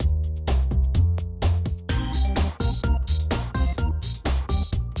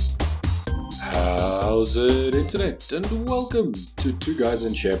How's it, Internet? And welcome to Two Guys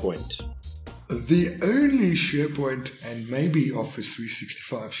in SharePoint. The only SharePoint and maybe Office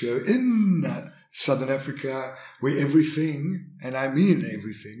 365 show in Southern Africa where everything, and I mean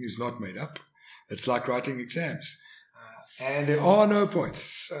everything, is not made up. It's like writing exams. And there are no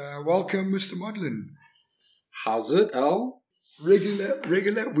points. Welcome, Mr. Modlin. How's it, Al? Regular.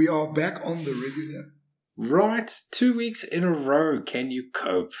 We are back on the regular. Right, 2 weeks in a row. Can you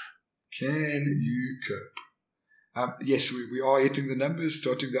cope? Can you cope? Yes, we are hitting the numbers,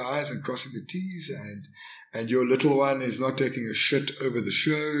 dotting the I's and crossing the T's, and your little one is not taking a shit over the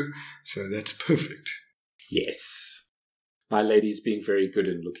show, so that's perfect. Yes. My lady's being very good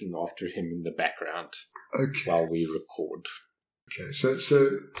in looking after him in the background while we record. Okay,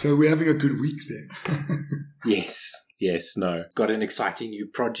 so we're having a good week then. Yes, no. Got an exciting new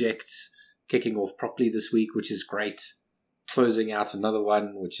project kicking off properly this week, which is great. Closing out another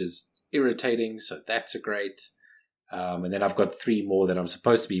one, which is irritating, so that's a great. And then I've got 3 more that I'm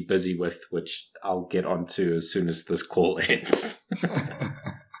supposed to be busy with, which I'll get onto as soon as this call ends.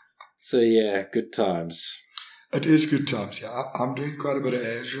 So yeah, good times. It is good times. Yeah, I'm doing quite a bit of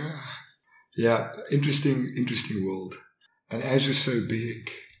Azure. Yeah, interesting world. And Azure's so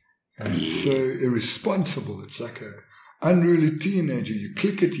big and it's so irresponsible. It's like a unruly teenager. You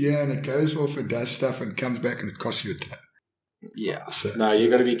click it here and it goes off and does stuff and comes back and it costs you a ton. Yeah.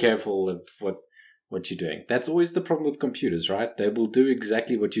 You got to be careful of what you're doing. That's always the problem with computers, right? They will do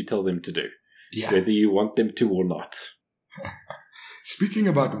exactly what you tell them to do, whether you want them to or not. Speaking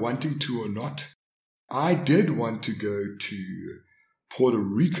about wanting to or not, I did want to go to Puerto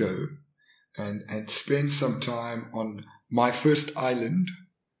Rico and spend some time on my first island.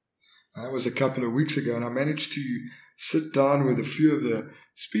 That was a couple of weeks ago, and I managed to sit down with a few of the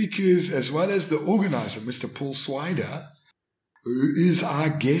speakers as well as the organizer, Mr. Paul Swider, who is our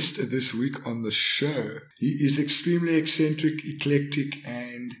guest this week on the show. He is extremely eccentric, eclectic,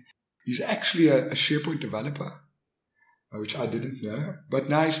 and he's actually a SharePoint developer, which I didn't know. But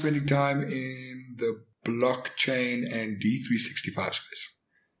now he's spending time in the blockchain and D365 space.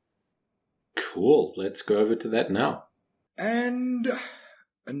 Cool. Let's go over to that now. And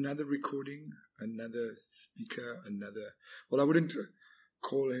another recording, another speaker, well, I wouldn't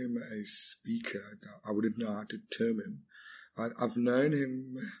call him a speaker. I wouldn't know how to term him. I've known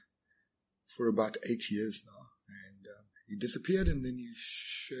him for about 8 years now, and he disappeared and then he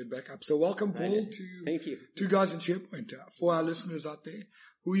showed back up. So welcome, Paul, to Thank you. Two Guys in SharePoint. For our listeners out there,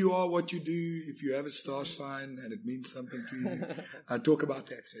 who you are, what you do, if you have a star sign and it means something to you, talk about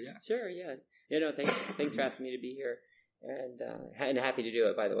that. So yeah. Sure, yeah. Thanks for asking me to be here. And happy to do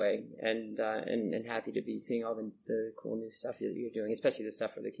it, by the way, and happy to be seeing all the cool new stuff you're doing, especially the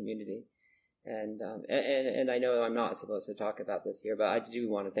stuff for the community. And I know I'm not supposed to talk about this here, but I do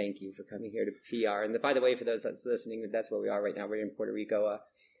want to thank you for coming here to PR. And by the way, for those that's listening, that's where we are right now. We're in Puerto Rico.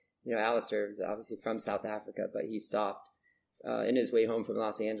 Alistair is obviously from South Africa, but he stopped in his way home from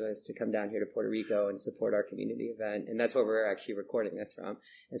Los Angeles to come down here to Puerto Rico and support our community event. And that's where we're actually recording this from.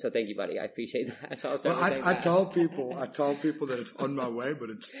 And so thank you, buddy. I appreciate that. So I tell people that it's on my way, but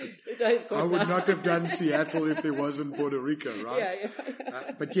I would not have done Seattle if there wasn't Puerto Rico, right?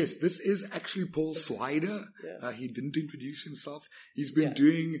 Yeah. But yes, this is actually Paul Swider. Yeah. He didn't introduce himself. He's been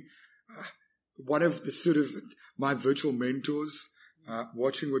doing one of the sort of my virtual mentors,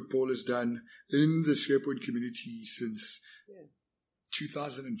 watching what Paul has done in the SharePoint community since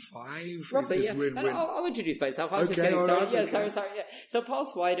 2005. Roughly, I'll introduce myself. I was just getting started. Sorry. Yeah. So Paul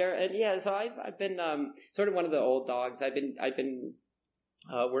Swider, and so I've been sort of one of the old dogs. I've been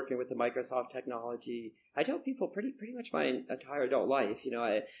working with the Microsoft technology. I tell people pretty much my entire adult life.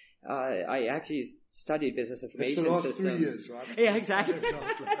 I actually studied business information systems. It's the last 3 years, right? Yeah, exactly.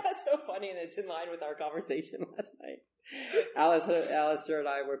 That's so funny, and it's in line with our conversation last night. Alistair and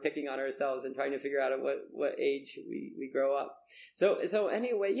I were picking on ourselves and trying to figure out at what age we grow up. So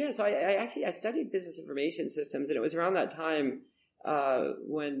anyway, so I studied business information systems, and it was around that time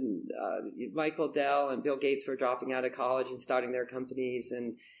when Michael Dell and Bill Gates were dropping out of college and starting their companies,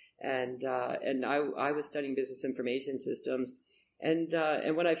 and I was studying business information systems. And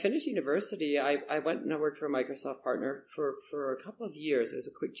when I finished university, I went and I worked for a Microsoft partner for a couple of years. It was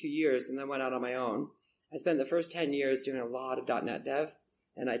a quick 2 years, and then went out on my own. I spent the first 10 years doing a lot of .NET dev,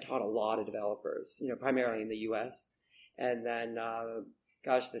 and I taught a lot of developers, primarily in the U.S. And then,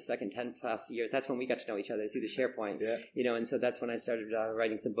 the second 10 plus years, that's when we got to know each other through the SharePoint. Yeah. And so that's when I started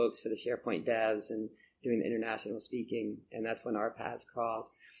writing some books for the SharePoint devs and doing the international speaking, and that's when our paths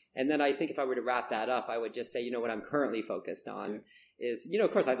crossed. And then I think if I were to wrap that up, I would just say, what I'm currently focused on is,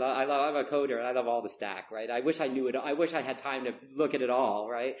 of course, I'm a coder and I love all the stack, right? I wish I knew it. I wish I had time to look at it all,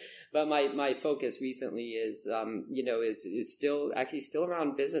 right? But my focus recently is, is still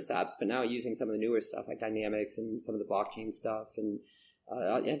around business apps, but now using some of the newer stuff like Dynamics and some of the blockchain stuff and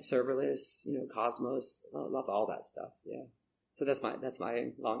serverless, Cosmos. I love all that stuff. Yeah. So that's my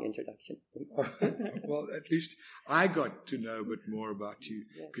long introduction. Well, at least I got to know a bit more about you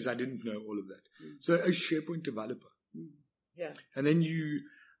because I didn't know all of that. So a SharePoint developer. Yeah. And then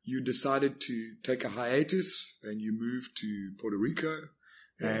you decided to take a hiatus and you moved to Puerto Rico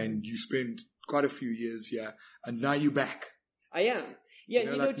and you spent quite a few years here and now you're back. I am.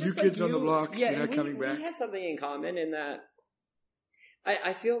 Yeah. Like just new kids on the block, coming back. We have something in common in that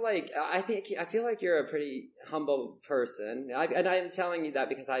I feel like you're a pretty humble person. And I'm telling you that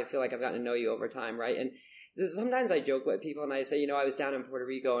because I feel like I've gotten to know you over time, right? And so sometimes I joke with people and I say, I was down in Puerto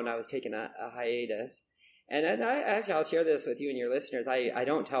Rico and I was taking a hiatus. And then I'll share this with you and your listeners. I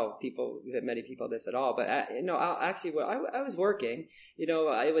don't tell many people this at all, but I was working.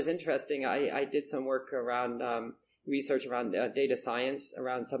 It was interesting. I did some work around research around data science,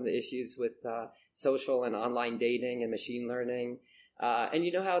 around some of the issues with social and online dating and machine learning. And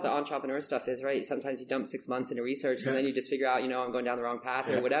you know how the entrepreneur stuff is, right? Sometimes you dump 6 months into research and then you just figure out, I'm going down the wrong path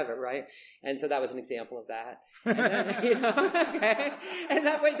or whatever, right? And so that was an example of that. And then, okay. And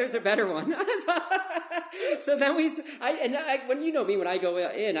that way there's a better one. So then when you know me, when I go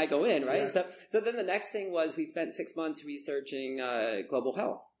in, right? Yeah. So then the next thing was we spent 6 months researching global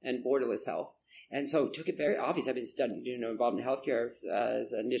health and borderless health. And so took it very obvious. I've been studying, involved in healthcare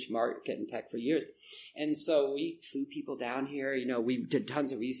as a niche market in tech for years. And so we flew people down here. We did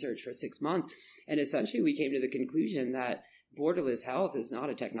tons of research for 6 months. And essentially we came to the conclusion that borderless health is not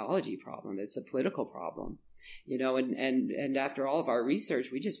a technology problem. It's a political problem. And after all of our research,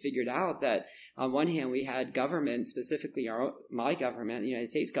 we just figured out that on one hand, we had government, specifically my government, the United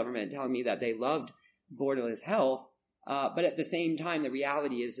States government, telling me that they loved borderless health. But at the same time, the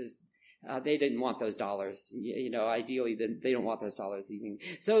reality is they didn't want those dollars. Ideally, they don't want those dollars even.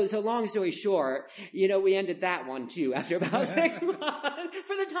 So long story short, we ended that one too after about 6 months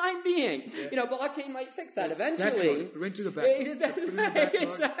for the time being. Yeah. Blockchain might fix that eventually. Went to the back. Put it in the back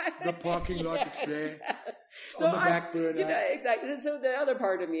lot. The parking lot, it's there. It's on the back burner. Exactly. And so the other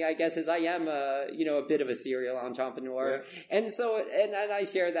part of me, I guess, is I am a bit of a serial entrepreneur. Yeah. And so, and I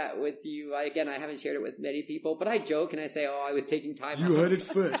share that with you. I haven't shared it with many people, but I joke and I say, I was taking time. You heard it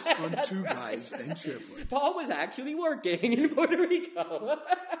first on Two Guys and SharePoint. Paul was actually working in Puerto Rico.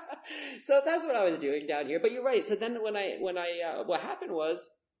 So that's what I was doing down here. But you're right. So then what happened was,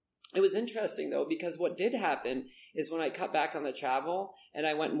 it was interesting though, because what did happen is when I cut back on the travel and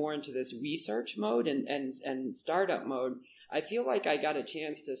I went more into this research mode and startup mode, I feel like I got a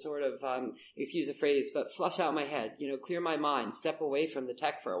chance to sort of, excuse the phrase, but flush out my head, clear my mind, step away from the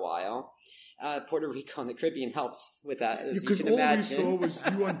tech for a while. Puerto Rico and the Caribbean helps with that, as because you can imagine. All we saw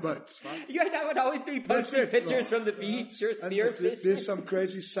was you on boats, right? I would always be posting pictures from the beach or spearfishing. There's some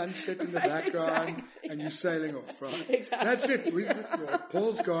crazy sunset in the background and you're sailing off, right? Exactly. That's it.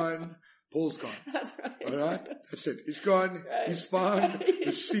 Paul's gone. That's right. All right? That's it. He's gone. Right. He's found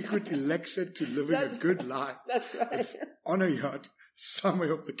the secret elixir to living a good life. That's right. It's on a yacht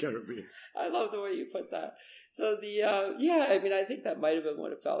somewhere off the Caribbean. I love the way you put that. So I think that might have been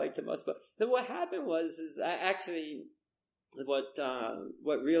what it felt like to most. But then what happened was actually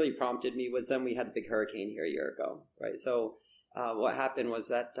what really prompted me was then we had the big hurricane here a year ago, right? So what happened was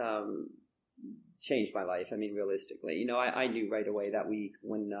that changed my life. I mean, realistically, I knew right away that week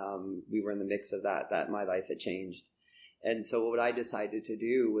when we were in the mix of that my life had changed. And so what I decided to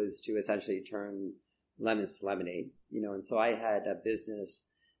do was to essentially turn lemons to lemonade, and so I had a business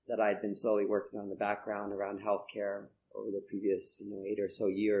that I'd been slowly working on in the background around healthcare over the previous 8 or so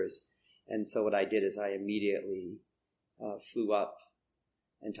years. And so what I did is I immediately flew up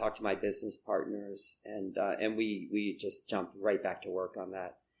and talked to my business partners, and we just jumped right back to work on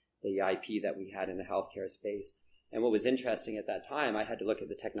the IP that we had in the healthcare space. And what was interesting at that time, I had to look at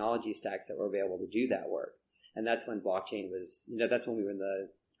the technology stacks that were available to do that work. And that's when blockchain was, that's when we were in the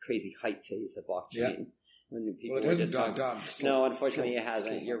crazy hype phase of blockchain. Yeah. When people were just talking. No, unfortunately it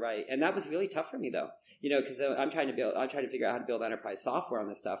hasn't. You're right. And that was really tough for me though, because I'm trying to figure out how to build enterprise software on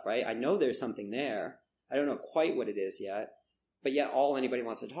this stuff, right? I know there's something there. I don't know quite what it is yet, but yet all anybody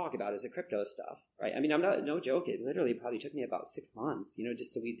wants to talk about is the crypto stuff, right? I mean, I'm not, no joke. It literally probably took me about 6 months,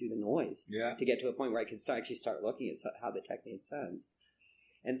 just to weed through the noise to get to a point where I could actually start looking at how the tech made sense.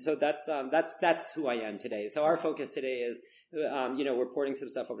 And so that's who I am today. So our focus today is, we're porting some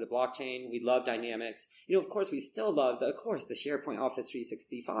stuff over to blockchain. We love Dynamics. Of course, we still love the SharePoint Office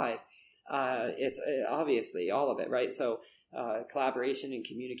 365. It's obviously all of it, right? So, collaboration and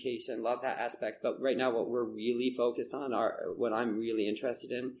communication. Love that aspect. But right now, what we're really focused on, what I'm really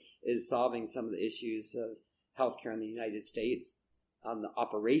interested in, is solving some of the issues of healthcare in the United States on the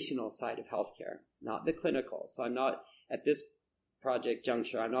operational side of healthcare, not the clinical. So I'm not, at this project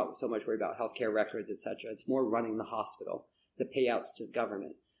juncture, I'm not so much worried about healthcare records, etc. It's more running the hospital, the payouts to the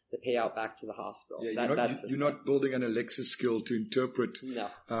government, the payout back to the hospital. Yeah, you're not building an Alexa skill to interpret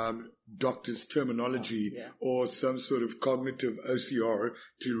doctors' terminology or some sort of cognitive OCR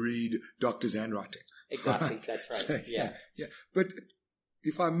to read doctors' handwriting. Exactly, that's right. So, yeah. But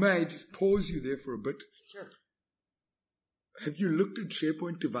if I may just pause you there for a bit. Sure. Have you looked at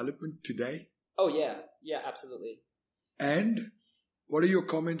SharePoint development today? Oh, yeah. Yeah, absolutely. And what are your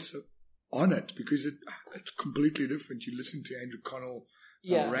comments on it? Because it's completely different. You listen to Andrew Connell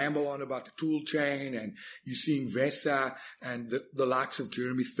ramble on about the tool chain, and you're seeing Vesa and the likes of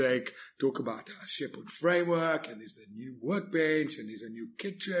Jeremy Thake talk about SharePoint framework, and there's a new workbench, and there's a new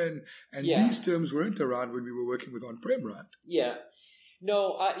kitchen. And these terms weren't around when we were working with on-prem, right? Yeah.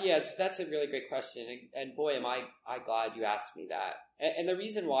 No, that's a really great question. And boy, am I glad you asked me that. And the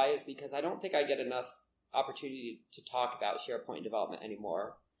reason why is because I don't think I get enough opportunity to talk about SharePoint development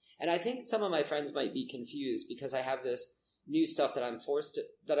anymore. And I think some of my friends might be confused because I have this new stuff that I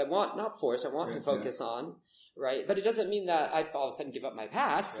want to focus on, right? But it doesn't mean that I all of a sudden give up my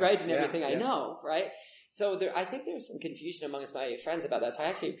past, right? And everything I know, right? So I think there's some confusion amongst my friends about that. So I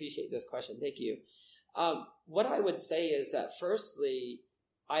actually appreciate this question. Thank you. What I would say is that firstly,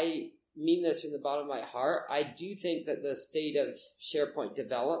 I mean this from the bottom of my heart. I do think that the state of SharePoint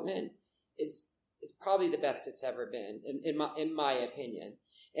development is probably the best it's ever been, in my opinion.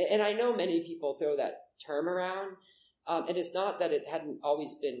 And I know many people throw that term around, and it's not that it hadn't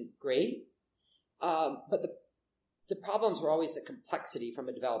always been great, but the problems were always the complexity from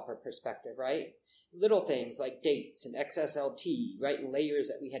a developer perspective, right? Little things like dates and XSLT, right, and layers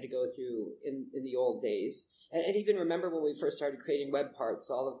that we had to go through in the old days. And even remember when we first started creating web parts,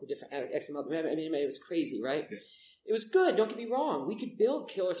 all of the different XML. I mean, it was crazy, right? Yeah. It was good, don't get me wrong. We could build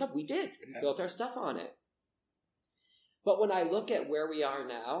killer stuff. We did. We built our stuff on it. But when I look at where we are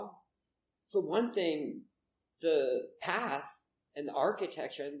now, for one thing, the path and the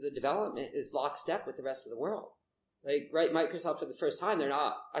architecture and the development is lockstep with the rest of the world. Like, right, Microsoft for the first time, they're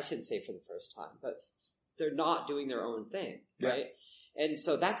not, I shouldn't say for the first time, but they're not doing their own thing, right? And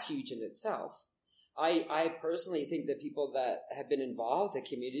so that's huge in itself. I personally think that people that have been involved, the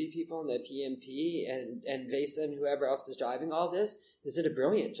community people and the PMP and Vesa and whoever else is driving all this, has did a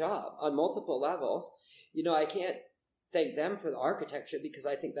brilliant job on multiple levels. You know, I can't thank them for the architecture because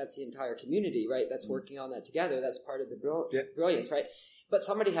I think that's the entire community, right? That's working on that together. That's part of the brilliance, right? But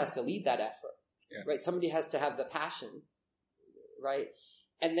somebody has to lead that effort, right? Somebody has to have the passion, right?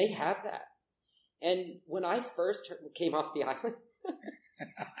 And they have that. And when I first came off the island,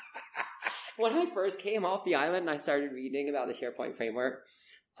 and I started reading about the SharePoint framework,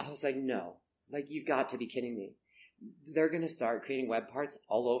 I was like, no, like, you've got to be kidding me. They're going to start creating web parts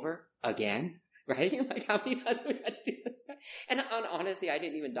all over again, right? Like, how many times we had to do this? And honestly, I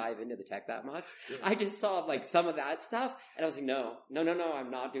didn't even dive into the tech that much. Yeah. I just saw like some of that stuff, and I was like, no,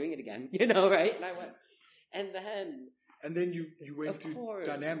 I'm not doing it again, you know, right? And I went, and then you went to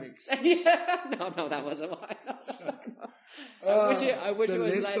Dynamics. No, that wasn't why. I wish it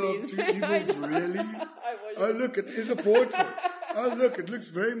was Lenny's. Really? Oh, look, it is a portrait. Oh, look, it looks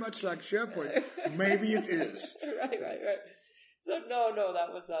very much like SharePoint. Maybe it is. Right. So, no,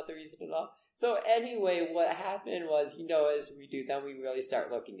 that was not the reason at all. So, anyway, what happened was, you know, as we do, then we really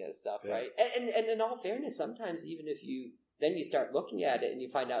start looking at stuff, right? And in all fairness, sometimes even if you start looking at it and you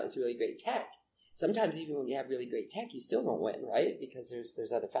find out it's really great tech, sometimes even when you have really great tech, you still won't win, right? Because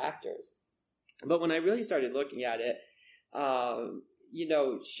there's other factors. But when I really started looking at it, you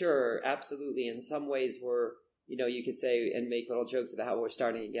know, sure, absolutely. In some ways we're, you know, you could say and make little jokes about how we're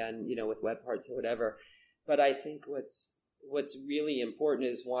starting again, you know, with web parts or whatever. But I think what's really important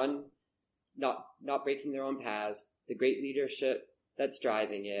is, one, not breaking their own paths, the great leadership that's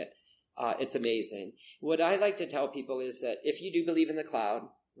driving it. It's amazing. What I like to tell people is that if you do believe in the cloud,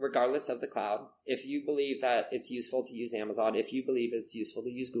 regardless of the cloud, if you believe that it's useful to use Amazon, if you believe it's useful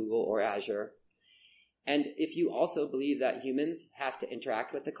to use Google or Azure, and if you also believe that humans have to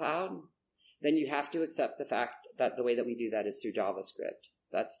interact with the cloud, then you have to accept the fact that the way that we do that is through JavaScript.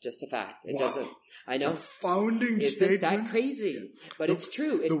 That's just a fact. It doesn't. I know. It's a founding Isn't statement. That crazy? But it's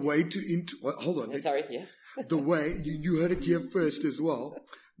true. The way to hold on. Sorry. Yes. The way you heard it here first as well.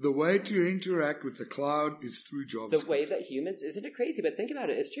 The way to interact with the cloud is through JavaScript. The way that humans, isn't it crazy? But think about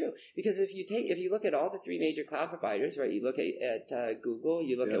it, it's true. Because if you look at all the three major cloud providers, right? You look at Google,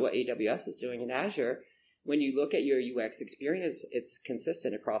 you look at what AWS is doing in Azure. when you look at your UX experience, it's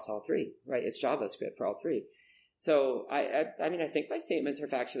consistent across all three, right? It's JavaScript for all three. So I mean, I think my statements are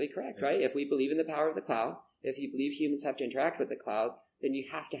factually correct, right? If we believe in the power of the cloud, if you believe humans have to interact with the cloud, then you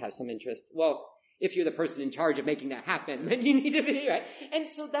have to have some interest. Well, if you're the person in charge of making that happen, then you need to be, right? And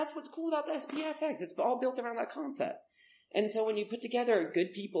so that's what's cool about the SPFX. It's all built around that concept. And so when you put together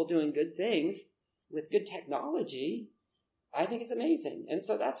good people doing good things with good technology, I think it's amazing. And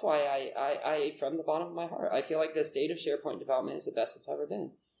so that's why I, from the bottom of my heart, I feel like the state of SharePoint development is the best it's ever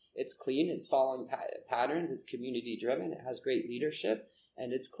been. It's clean, it's following patterns, it's community driven, it has great leadership,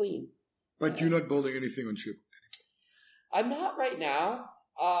 and it's clean. But you're not building anything on SharePoint anymore. I'm not right now.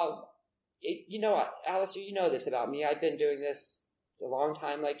 Alistair, you know this about me. I've been doing this a long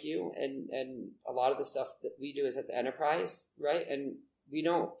time like you, and a lot of the stuff that we do is at the enterprise, right? And we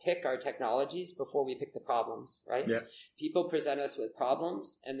don't pick our technologies before we pick the problems, right? Yeah. People present us with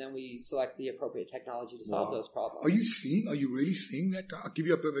problems, and then we select the appropriate technology to solve those problems. Are you really seeing that? I'll give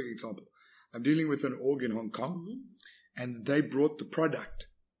you a perfect example. I'm dealing with an org in Hong Kong, and they brought the product,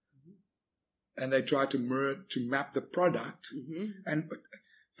 and they tried to map the product, and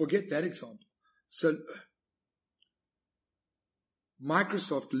forget that example. So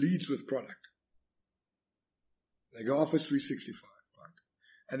Microsoft leads with product. They go Office 365.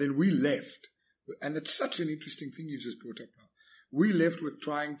 And then we left, and it's such an interesting thing you just brought up now. We left with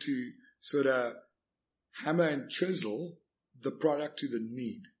trying to sort of hammer and chisel the product to the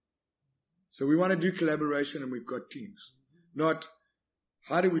need. So we want to do collaboration, and we've got teams. Not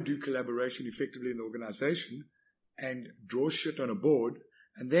how do we do collaboration effectively in the organization and draw shit on a board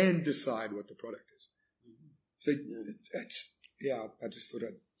and then decide what the product is. So I just thought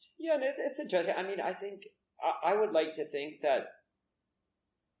I'd... Yeah, and it's interesting. I mean, I think I would like to think that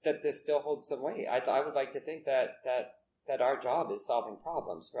this still holds some weight. I would like to think that our job is solving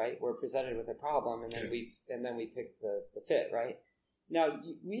problems, right? We're presented with a problem, and then we pick the fit, right? Now,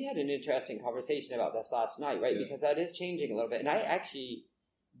 we had an interesting conversation about this last night, right? Yeah. Because that is changing a little bit, and I actually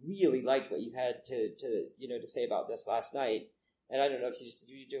really liked what you had to say about this last night. And I don't know if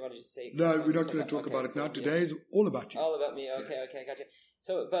you do want to just say... No, we're not going to talk about it now. Today is all about you. All about me. Okay, gotcha.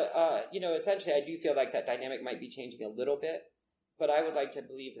 So, but essentially, I do feel like that dynamic might be changing a little bit. But I would like to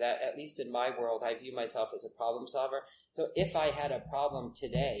believe that, at least in my world, I view myself as a problem solver. So if I had a problem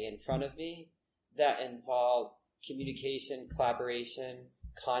today in front of me that involved communication, collaboration,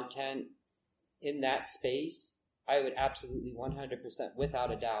 content in that space, I would absolutely 100%,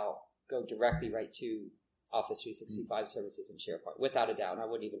 without a doubt, go directly right to Office 365 services and SharePoint, without a doubt. And I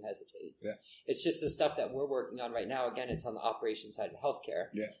wouldn't even hesitate. Yeah. It's just the stuff that we're working on right now. Again, it's on the operations side of healthcare.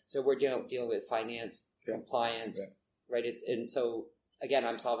 Yeah. So we're dealing with finance, compliance, right? And so, again,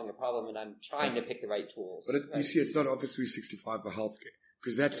 I'm solving a problem, and I'm trying to pick the right tools. But you see, it's not Office 365 for healthcare,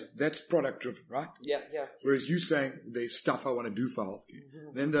 because that's product driven, right? Yeah. Whereas you saying there's stuff I want to do for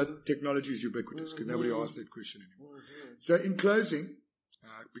healthcare. Then the technology is ubiquitous, because nobody asks that question anymore. So in closing,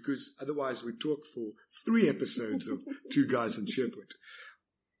 because otherwise we talk for 3 episodes of Two Guys in SharePoint.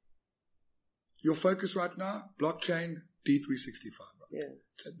 Your focus right now, blockchain, D365. Right? Yeah.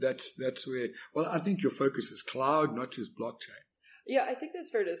 That's where, well, I think your focus is cloud, not just blockchain. Yeah, I think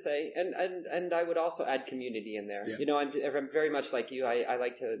that's fair to say. And I would also add community in there. Yeah. I'm very much like you. I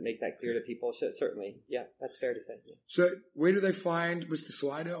like to make that clear to people. So certainly. Yeah, that's fair to say. Yeah. So where do they find Mr.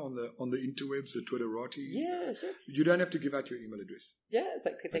 Swider on the interwebs, the Twitterati? Yeah, sure. You don't have to give out your email address. Yeah,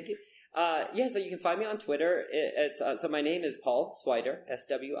 thank you. So you can find me on Twitter. So my name is Paul Swider,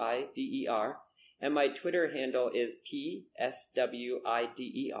 Swider. And my Twitter handle is PSWIDER.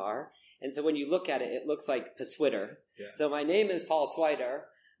 And so when you look at it, it looks like Paswitter. Yeah. So my name is Paul Swider,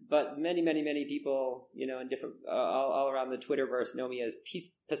 but many, many, many people, in different, all around the Twitterverse know me as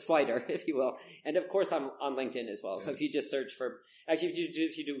Paswider, if you will. And of course, I'm on LinkedIn as well. Yeah. So if you just search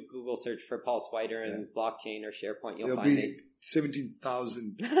if you do Google search for Paul Swider and blockchain or SharePoint, you'll find me.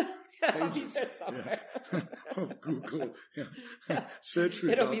 17,000 pages of Google. Search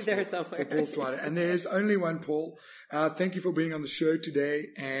results. It'll be there somewhere. For Paul Swider. And there's only one Paul. Thank you for being on the show today,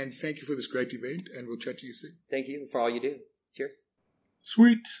 and thank you for this great event, and we'll chat to you soon. Thank you for all you do. Cheers.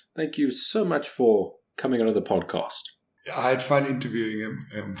 Sweet. Thank you so much for coming onto the podcast. I had fun interviewing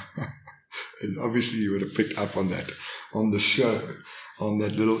him. And obviously you would have picked up on that on the show, on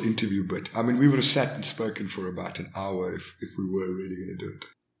that little interview bit. I mean, we would have sat and spoken for about an hour if we were really going to do it.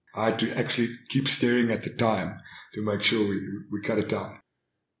 I had to actually keep staring at the time to make sure we cut it down.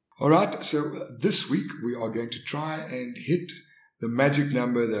 All right, so this week we are going to try and hit the magic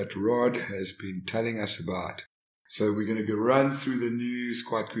number that Rod has been telling us about. So we're going to run through the news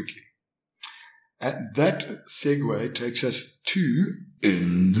quite quickly. And that segue takes us to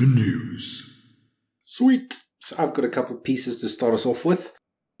In the News. Sweet. So I've got a couple of pieces to start us off with.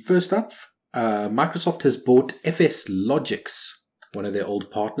 First up, Microsoft has bought FS Logix, one of their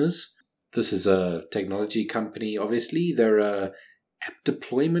old partners. This is a technology company, obviously. They're a app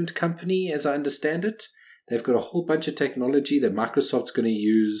deployment company, as I understand it. They've got a whole bunch of technology that Microsoft's going to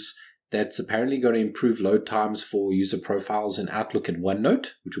use that's apparently going to improve load times for user profiles in Outlook and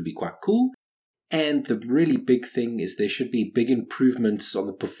OneNote, which will be quite cool. And the really big thing is there should be big improvements on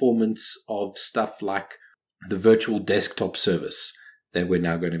the performance of stuff like the virtual desktop service that we're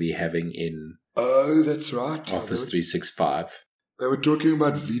now going to be having in that's right. Office 365. They were talking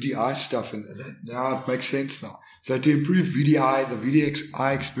about VDI stuff, and now it makes sense now. So to improve VDI, the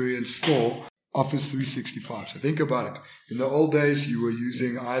VDI experience for Office 365. So think about it. In the old days, you were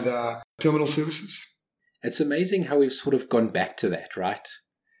using either terminal services. It's amazing how we've sort of gone back to that, right?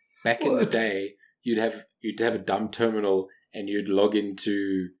 Back in the day, you'd have a dumb terminal and you'd log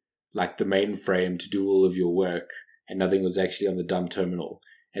into like the mainframe to do all of your work, and nothing was actually on the dumb terminal.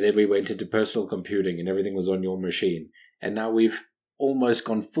 And then we went into personal computing and everything was on your machine. And now we've almost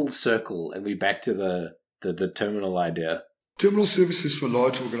gone full circle and we're back to the terminal idea. Terminal services for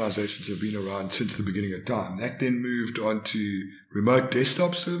large organizations have been around since the beginning of time. That then moved on to remote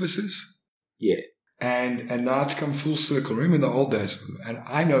desktop services. Yeah. And now it's come full circle. Remember in the old days, and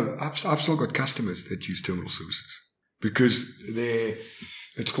I know I've still got customers that use terminal services because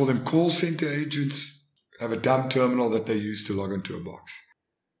let's call them call center agents, have a dumb terminal that they use to log into a box.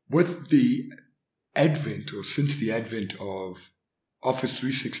 With the advent, or since the advent of Office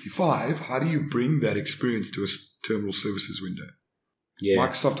 365, how do you bring that experience to a terminal services window? Yeah.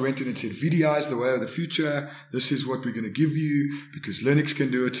 Microsoft went in and said, VDI is the way of the future. This is what we're going to give you because Linux can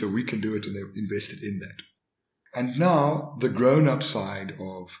do it, so we can do it, and they've invested in that. And now the grown-up side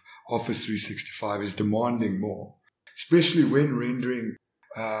of Office 365 is demanding more, especially when rendering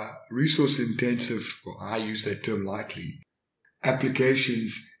resource-intensive, well, I use that term lightly,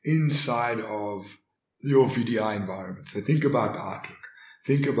 applications inside of your VDI environment. So think about Outlook.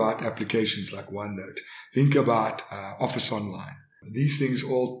 Think about applications like OneNote. Think about Office Online. These things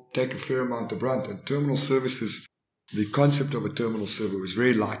all take a fair amount of brunt. And terminal services, the concept of a terminal server was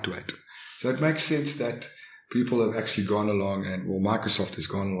very lightweight. So it makes sense that people have actually gone along Microsoft has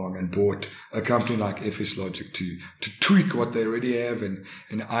gone along and bought a company like FS Logix to tweak what they already have and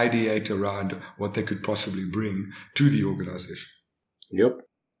ideate around what they could possibly bring to the organization. Yep.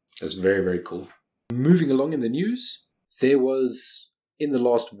 That's very, very cool. Moving along in the news, there was, in the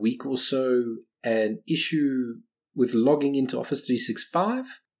last week or so, an issue with logging into Office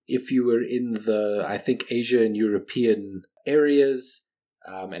 365. If you were in the, I think, Asia and European areas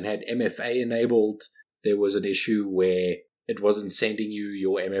and had MFA enabled, there was an issue where it wasn't sending you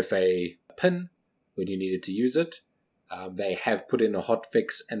your MFA PIN when you needed to use it. They have put in a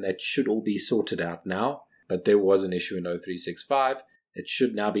hotfix, and that should all be sorted out now. But there was an issue in O365. It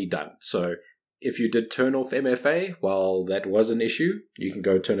should now be done. So if you did turn off MFA while that was an issue, you can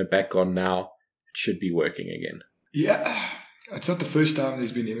go turn it back on now. It should be working again. Yeah, it's not the first time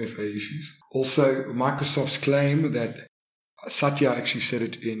there's been MFA issues. Also, Microsoft's claim that Satya actually said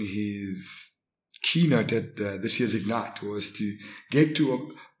it in his keynote at this year's Ignite was to get to a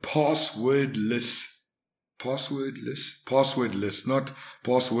passwordless, not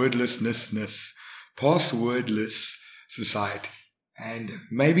passwordless society. And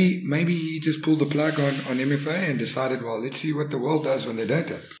maybe he just pulled the plug on MFA and decided, well, let's see what the world does when they don't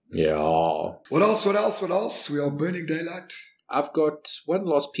have it. Yeah. What else? We are burning daylight. I've got one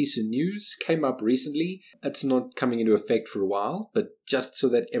last piece of news. Came up recently. It's not coming into effect for a while, but just so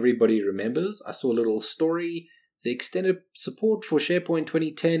that everybody remembers, I saw a little story. The extended support for SharePoint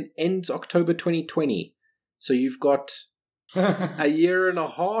 2010 ends October 2020. So you've got a year and a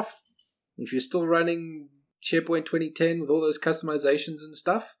half. If you're still running SharePoint 2010 with all those customizations and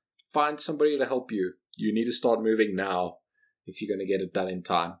stuff, find somebody to help you. You need to start moving now if you're going to get it done in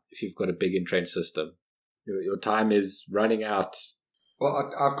time, if you've got a big entrenched system. Your time is running out.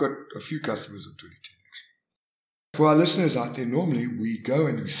 Well, I've got a few customers of 2010, actually. For our listeners out there, normally we go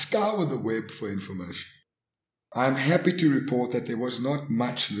and we scour the web for information. I'm happy to report that there was not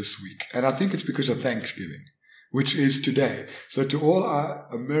much this week, and I think it's because of Thanksgiving, which is today. So to all our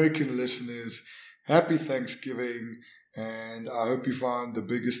American listeners, happy Thanksgiving, and I hope you found the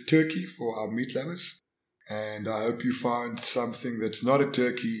biggest turkey for our meat lovers, and I hope you found something that's not a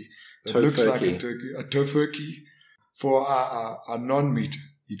turkey, that looks like a turkey, a tofurkey for our non-meat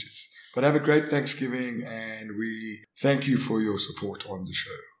eaters. But have a great Thanksgiving, and we thank you for your support on the show.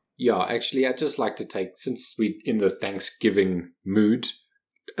 Yeah, actually, I'd just like to take, since we're in the Thanksgiving mood,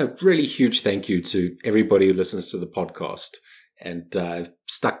 a really huge thank you to everybody who listens to the podcast and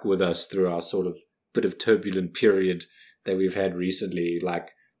stuck with us through our sort of bit of turbulent period that we've had recently.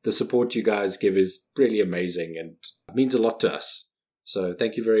 Like, the support you guys give is really amazing and means a lot to us. So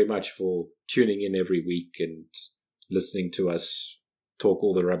thank you very much for tuning in every week and listening to us talk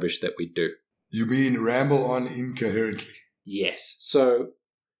all the rubbish that we do. You mean ramble on incoherently? Yes. So,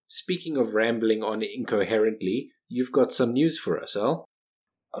 speaking of rambling on incoherently, you've got some news for us, Al.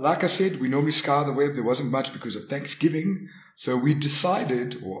 Like I said, we normally scour the web. There wasn't much because of Thanksgiving. So we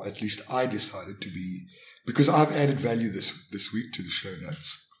decided, or at least I decided to be, because I've added value this week to the show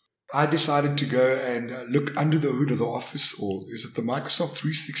notes, I decided to go and look under the hood of the Office, or is it the Microsoft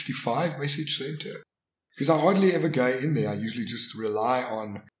 365 Message Center? Because I hardly ever go in there. I usually just rely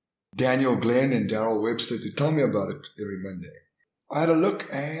on Daniel Glenn and Daryl Webster to tell me about it every Monday. I had a look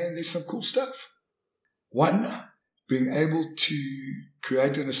and there's some cool stuff. One, being able to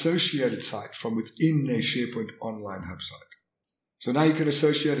create an associated site from within a SharePoint Online Hub site. So now you can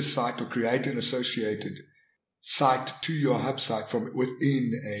associate a site or create an associated site to your Hub site from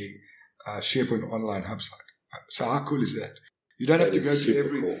within a SharePoint Online Hub site. So how cool is that? You don't have to go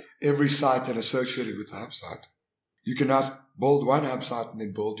to every site that is associated with the Hub site. You can now build one Hub site and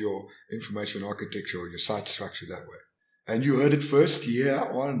then build your information architecture or your site structure that way. And you heard it first here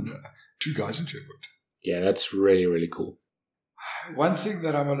on Two Guys in SharePoint. Yeah, that's really, really cool. One thing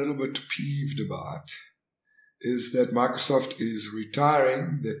that I'm a little bit peeved about is that Microsoft is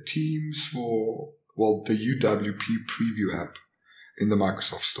retiring the Teams the UWP preview app in the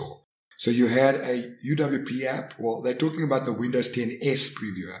Microsoft Store. So you had a UWP app. Well, they're talking about the Windows 10 S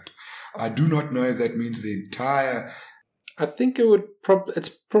preview app. I do not know if that means the entire... I think it would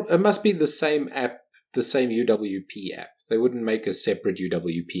it must be the same app, the same UWP app. They wouldn't make a separate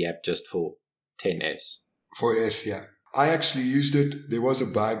UWP app just for 10S. For S, yeah. I actually used it. There was a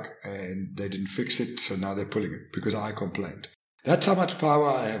bug and they didn't fix it, so now they're pulling it because I complained. That's how much power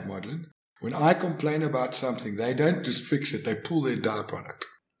I have, Modlin. When I complain about something, they don't just fix it, they pull the entire product.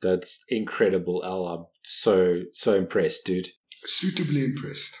 That's incredible, Al. I'm so impressed, dude. Suitably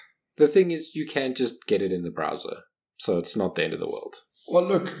impressed. The thing is, you can just get it in the browser, so it's not the end of the world. Well,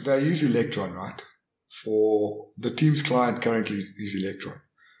 look, they use Electron, right? For the Teams client currently is Electron.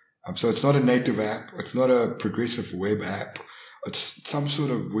 So it's not a native app. It's not a progressive web app. It's some sort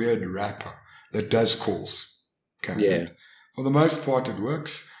of weird wrapper that does calls. Okay? Yeah. For the most part, it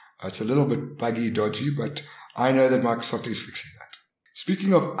works. It's a little bit buggy, dodgy, but I know that Microsoft is fixing that.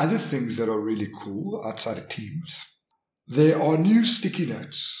 Speaking of other things that are really cool outside of Teams, there are new sticky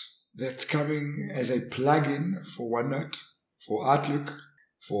notes that's coming as a plugin for OneNote, for Outlook,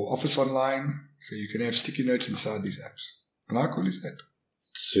 for Office Online, so you can have sticky notes inside these apps. And how cool is that?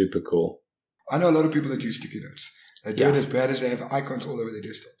 Super cool. I know a lot of people that use sticky notes. They do it as bad as they have icons all over their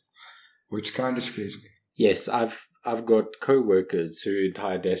desktop, which kind of scares me. Yes, I've got co-workers whose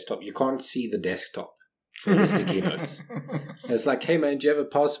entire desktop, you can't see the desktop for the sticky notes. It's like, hey man, do you have a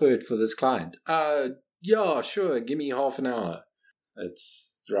password for this client? Yeah, sure, give me half an hour.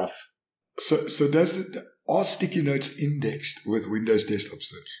 It's rough. So are sticky notes indexed with Windows Desktop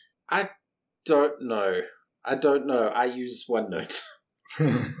Search? I don't know. I use OneNote.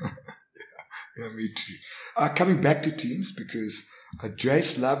 Yeah, me too. Coming back to Teams, because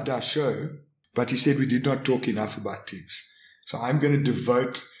Jace loved our show, but he said we did not talk enough about Teams. So I'm going to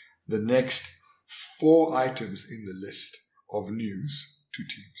devote the next 4 items in the list of news to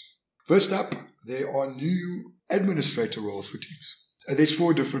Teams. First up, there are new administrator roles for Teams. There's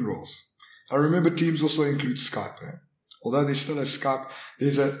 4 different roles. I remember Teams also includes Skype. Although there's still a Skype,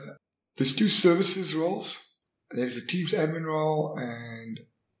 there's 2 services roles. There's the Teams admin role, and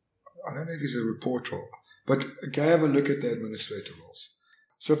I don't know if there's a report role. But go have a look at the administrator roles.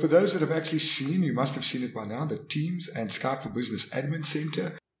 So for those that have actually seen, you must have seen it by now, the Teams and Skype for Business Admin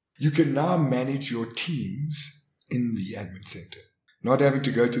Center, you can now manage your teams in the admin center, not having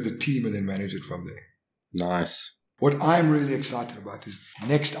to go to the team and then manage it from there. Nice. What I'm really excited about is the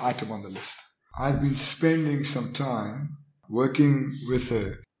next item on the list. I've been spending some time working with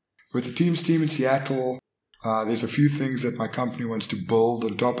the Teams team in Seattle. There's a few things that my company wants to build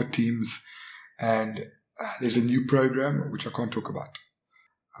on top of Teams, and there's a new program which I can't talk about.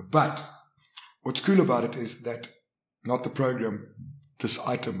 But what's cool about it is that, not the program, this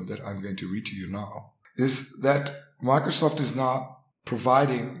item that I'm going to read to you now, is that Microsoft is now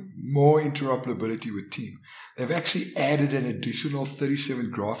providing more interoperability with Teams. They've actually added an additional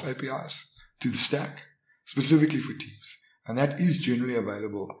 37 graph APIs to the stack, specifically for Teams. And that is generally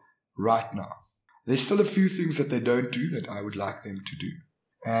available right now. There's still a few things that they don't do that I would like them to do.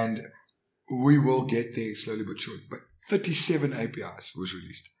 And we will get there slowly but surely. But 37 APIs was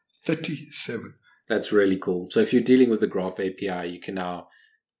released. 37. That's really cool. So if you're dealing with the Graph API, you can now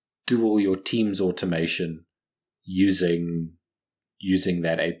do all your Teams automation using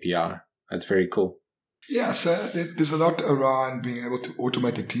that API. That's very cool. Yeah, so there's a lot around being able to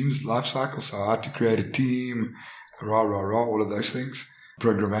automate the team's life cycle. So how to create a team, all of those things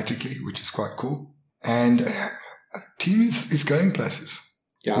programmatically, which is quite cool. And team is going places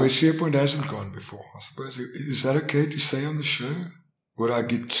where SharePoint hasn't gone before. I suppose, is that okay to say on the show? Would I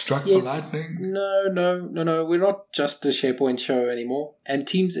get struck by lightning? No. We're not just a SharePoint show anymore. And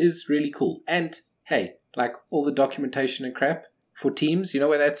Teams is really cool. And hey, like all the documentation and crap for Teams, you know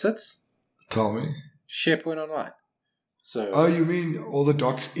where that sits? Tell me. SharePoint Online. So. Oh, you mean all the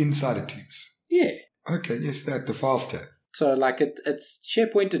docs inside of Teams? Yeah. Okay, yes, the files tab. So like it's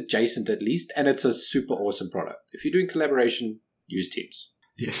SharePoint adjacent at least, and it's a super awesome product. If you're doing collaboration, use Teams.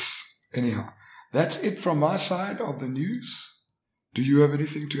 Yes. Anyhow, that's it from my side of the news. Do you have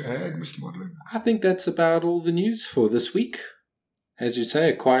anything to add, Mr. Modlin? I think that's about all the news for this week. As you say,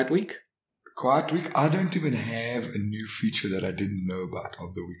 a quiet week. Quiet week? I don't even have a new feature that I didn't know about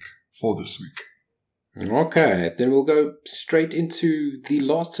of the week for this week. Okay, then we'll go straight into the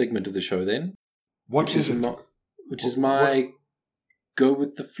last segment of the show then. What is it? Which is my go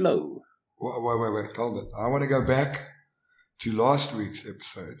with the flow. Wait. Hold it. I want to go back to last week's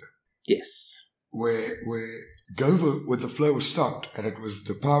episode. Yes. Where go with the flow was stopped, and it was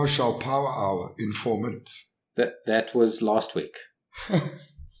the PowerShell Power Hour in 4 minutes. That was last week.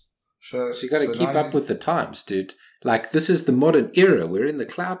 So you got to keep up with the times, dude. Like, this is the modern era. We're in the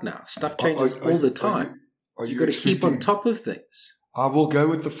cloud now. Stuff changes all the time. You got to keep on top of things. I will go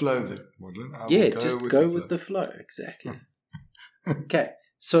with the flow then, Modlin. Just go with the flow. Exactly. Okay.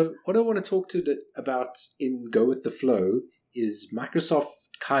 So what I want to talk about in Go With The Flow is Microsoft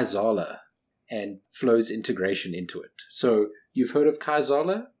Kaizala and Flow's integration into it. So you've heard of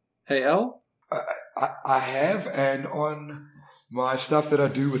Kaizala? Hey, Al? I have, and on my stuff that I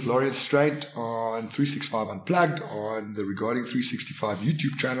do with Laureate Straight on 365 Unplugged, on the Regarding 365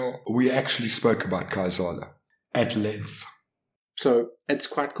 YouTube channel, we actually spoke about Kaizala at length. So it's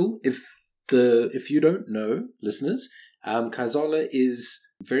quite cool. If you don't know, listeners, Kaizala is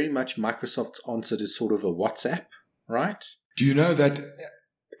very much Microsoft's answer to sort of a WhatsApp, right? Do you know that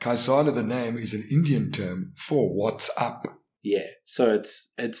Kaizala, the name, is an Indian term for WhatsApp? Yeah, so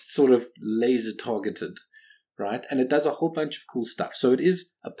it's sort of laser targeted, right? And it does a whole bunch of cool stuff. So it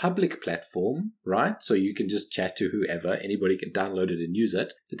is a public platform, right? So you can just chat to whoever, anybody can download it and use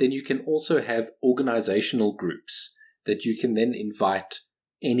it. But then you can also have organizational groups that you can then invite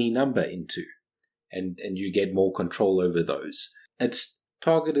any number into, and you get more control over those. It's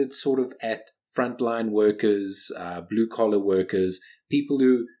targeted sort of at frontline workers, blue-collar workers, people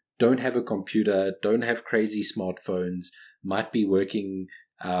who don't have a computer, don't have crazy smartphones, might be working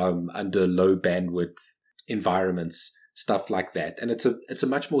under low bandwidth environments, stuff like that. And it's a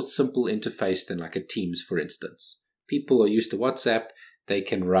much more simple interface than like a Teams, for instance. People are used to WhatsApp, they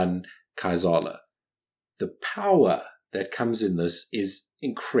can run Kaizala. The power that comes in this is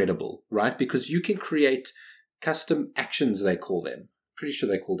incredible, right? Because you can create custom actions, they call them. Pretty sure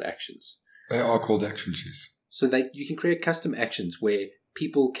they're called actions. They are called actions, yes. So you can create custom actions where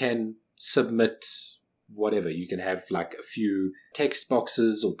people can submit whatever. You can have like a few text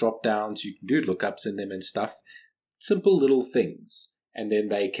boxes or drop downs. You can do lookups in them and stuff. Simple little things. And then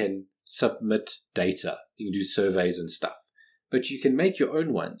they can submit data. You can do surveys and stuff. But you can make your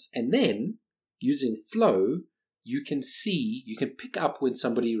own ones. And then using Flow, you can pick up when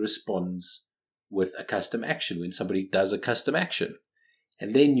somebody responds with a custom action, when somebody does a custom action.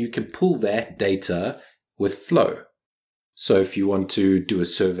 And then you can pull that data with Flow. So if you want to do a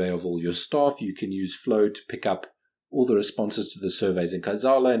survey of all your staff, you can use Flow to pick up all the responses to the surveys in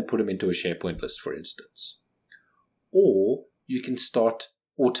Kaizala and put them into a SharePoint list, for instance. Or you can start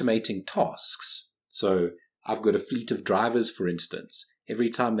automating tasks. So I've got a fleet of drivers, for instance. Every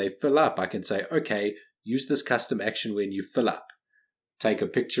time they fill up, I can say, okay, use this custom action when you fill up. Take a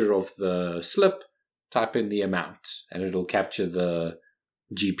picture of the slip, type in the amount, and it'll capture the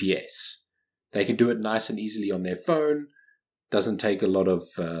GPS. They can do it nice and easily on their phone. Doesn't take a lot of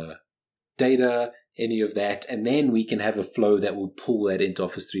data, any of that. And then we can have a flow that will pull that into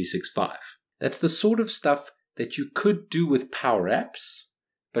Office 365. That's the sort of stuff that you could do with Power Apps.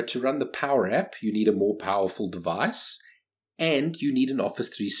 But to run the Power App, you need a more powerful device. And you need an Office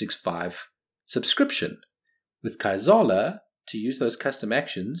 365 subscription. With Kaizala, to use those custom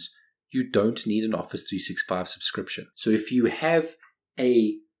actions, you don't need an Office 365 subscription. So if you have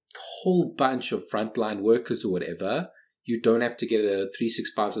a whole bunch of frontline workers or whatever, you don't have to get a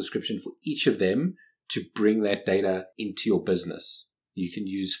 365 subscription for each of them to bring that data into your business. You can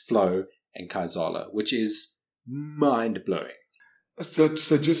use Flow and Kaizala, which is mind-blowing.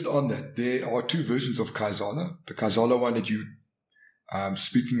 So just on that, there are two versions of Kaizola. The Kaizola one that you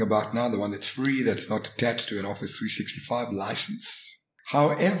speaking about now, the one that's free, that's not attached to an Office 365 license.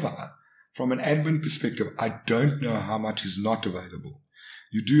 However, from an admin perspective, I don't know how much is not available.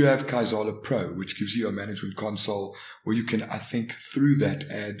 You do have Kaizola Pro, which gives you a management console where you can, I think, through that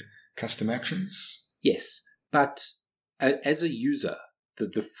add custom actions. Yes, but as a user,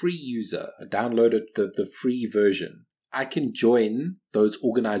 the free user, downloaded the free version, I can join those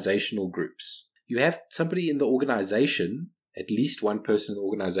organizational groups. You have somebody in the organization, at least one person in the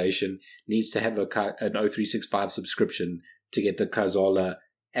organization needs to have an O365 subscription to get the Kaizola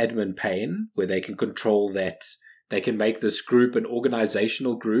admin pane, where they can control that. They can make this group an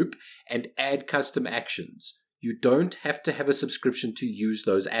organizational group and add custom actions. You don't have to have a subscription to use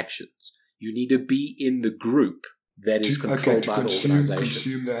those actions. You need to be in the group that is controlled by the organization.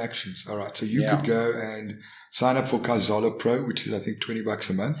 Consume the actions. All right. So you could go and sign up for Kaizola Pro, which is, I think, $20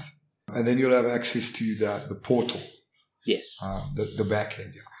 a month. And then you'll have access to the portal. Yes. The back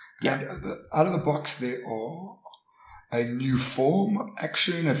end. Yeah. And out of the box, there are a new form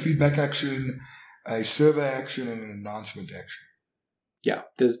action, a feedback action, a survey action, and an announcement action. Yeah,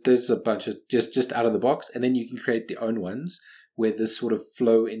 there's a bunch of just out of the box, and then you can create your own ones where this sort of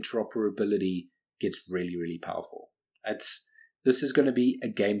flow interoperability gets really, really powerful. This is going to be a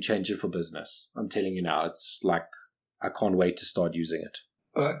game changer for business. I'm telling you now. It's like I can't wait to start using it.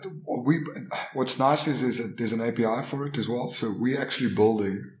 What's nice is there's an API for it as well. So we're actually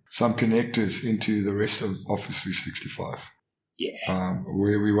building some connectors into the rest of Office 365. Yeah.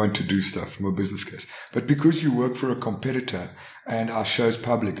 Where we want to do stuff from a business case. But because you work for a competitor and our show's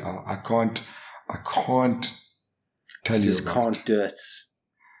public, I can't tell you. Just can't do it.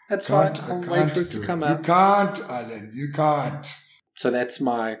 That's fine. I'll wait for it to come up. You can't, Alan. You can't. So that's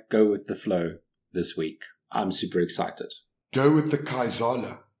my go with the flow this week. I'm super excited. Go with the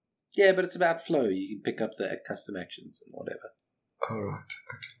Kaizola. Yeah, but it's about flow. You can pick up the custom actions and whatever. All right.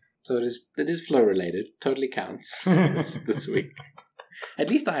 Okay. So it is flow related. Totally counts this week. At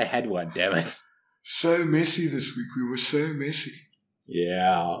least I had one, damn it. So messy this week. We were so messy.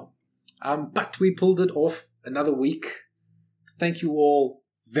 Yeah. But we pulled it off another week. Thank you all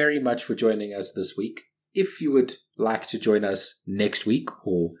very much for joining us this week. If you would like to join us next week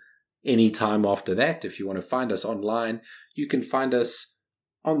or any time after that, if you want to find us online, you can find us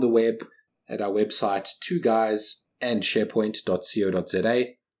on the web at our website, 2guysandSharepoint.co.za.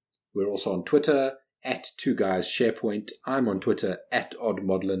 We're also on Twitter at 2guysSharePoint. I'm on Twitter at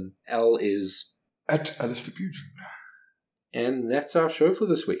oddmodlin. L is at Alistair Pugin. And that's our show for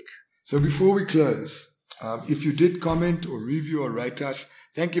this week. So before we close, if you did comment or review or rate us,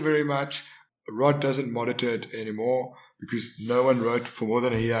 thank you very much. Rod doesn't monitor it anymore because no one wrote for more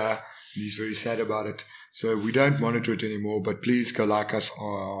than a year, and he's very sad about it. So we don't monitor it anymore, but please go like us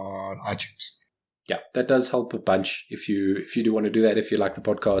on iTunes. Yeah, that does help a bunch if you do want to do that. If you like the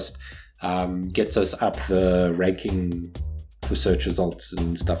podcast, gets us up the ranking for search results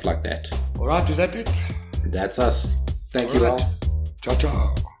and stuff like that. All right, is that it? That's us. Thank you all. Ciao,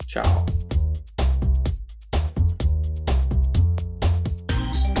 ciao. Ciao.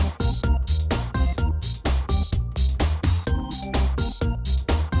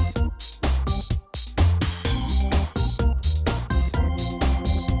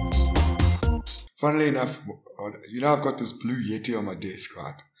 Funnily enough, I've got this blue Yeti on my desk,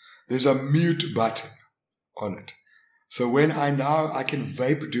 right? There's a mute button on it. So when I can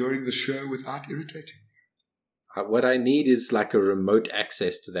vape during the show without irritating. What I need is like a remote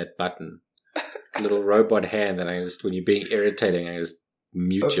access to that button. A little robot hand that when you're being irritating, I just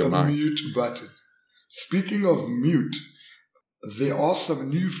mute your mic. A mute button. Speaking of mute, there are some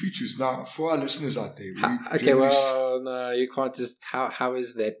new features now for our listeners out there. No, you can't just... How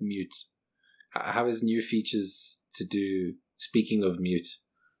is that mute? How is new features to do, speaking of mute?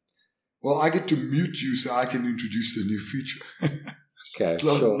 Well, I get to mute you so I can introduce the new feature. Okay,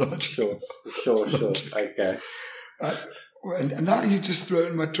 sure. Okay. And now you just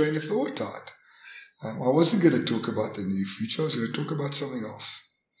thrown my train of thought out. I wasn't going to talk about the new feature. I was going to talk about something else.